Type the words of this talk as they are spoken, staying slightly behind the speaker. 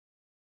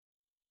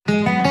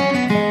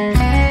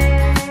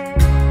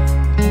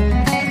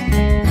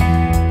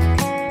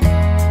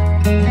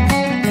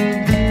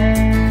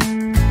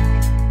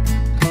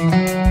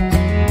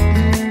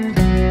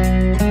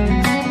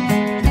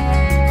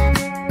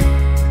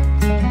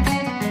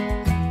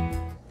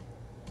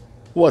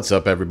What's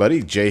up,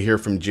 everybody? Jay here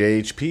from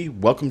JHP.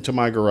 Welcome to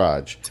my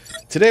garage.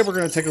 Today we're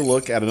going to take a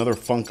look at another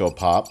Funko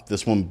Pop,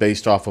 this one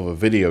based off of a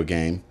video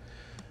game.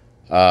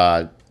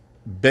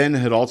 Ben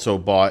had also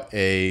bought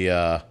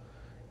a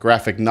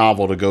graphic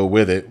novel to go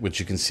with it, which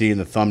you can see in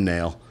the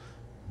thumbnail.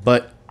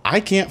 But I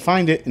can't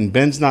find it, and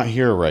Ben's not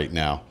here right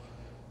now.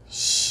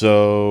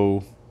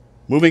 So,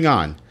 moving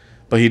on.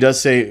 But he does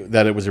say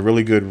that it was a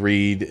really good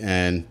read,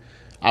 and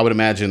I would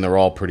imagine they're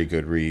all pretty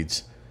good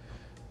reads.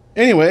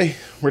 Anyway,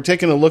 we're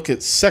taking a look at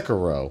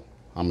Sekiro.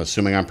 I'm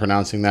assuming I'm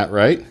pronouncing that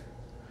right.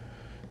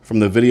 From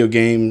the video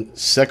game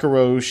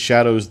Sekiro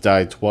Shadows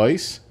Die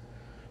Twice,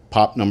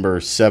 pop number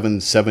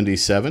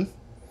 777.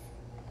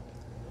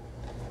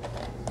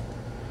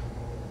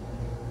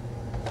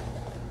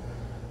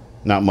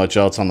 Not much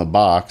else on the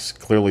box.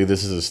 Clearly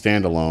this is a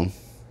standalone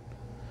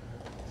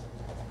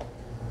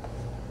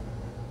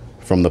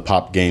from the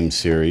Pop Game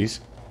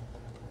series.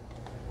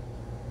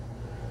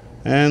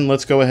 And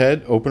let's go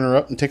ahead, open her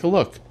up, and take a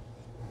look.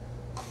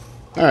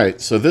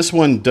 Alright, so this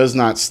one does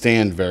not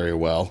stand very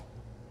well.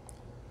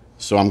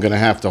 So I'm going to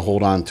have to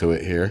hold on to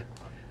it here.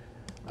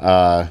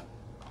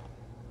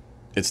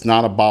 It's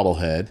not a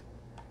bobblehead.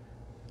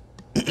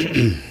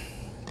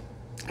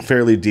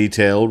 Fairly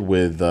detailed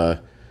with,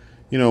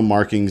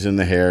 markings in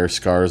the hair,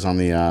 scars on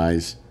the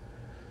eyes.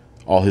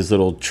 All his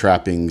little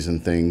trappings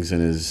and things in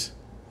his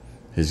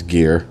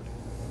gear.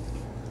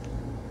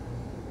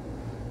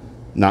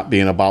 Not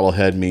being a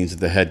bobblehead means that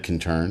the head can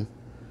turn.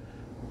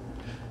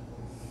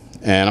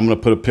 And I'm going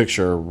to put a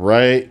picture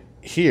right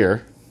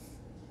here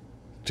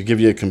to give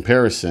you a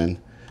comparison.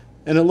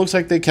 And it looks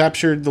like they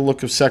captured the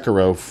look of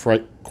Sekiro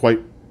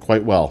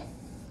quite well.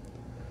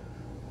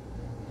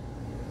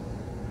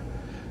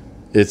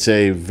 It's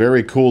a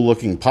very cool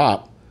looking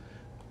pop.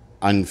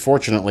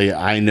 Unfortunately,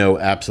 I know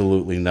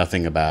absolutely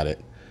nothing about it.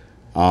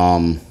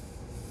 I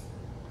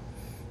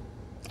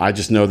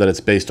just know that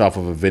it's based off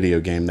of a video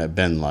game that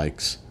Ben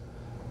likes.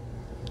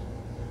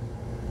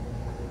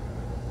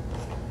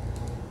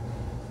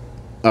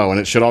 Oh,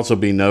 and it should also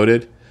be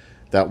noted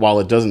that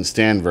while it doesn't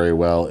stand very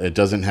well, it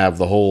doesn't have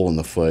the hole in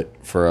the foot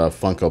for a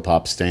Funko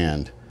Pop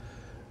stand.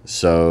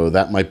 So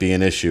that might be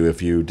an issue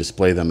if you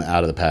display them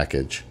out of the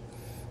package.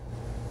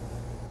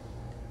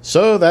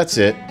 So that's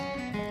it.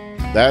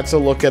 That's a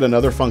look at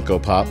another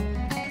Funko Pop.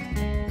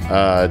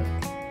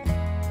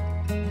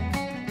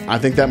 I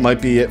think that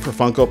might be it for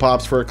Funko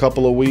Pops for a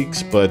couple of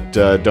weeks, but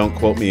don't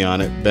quote me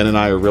on it. Ben and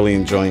I are really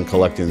enjoying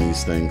collecting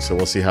these things, so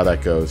we'll see how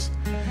that goes.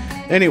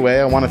 Anyway,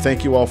 I want to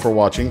thank you all for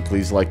watching.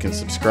 Please like and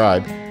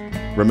subscribe.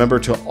 Remember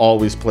to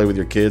always play with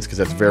your kids because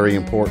that's very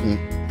important.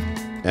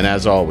 And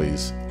as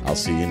always, I'll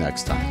see you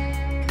next time.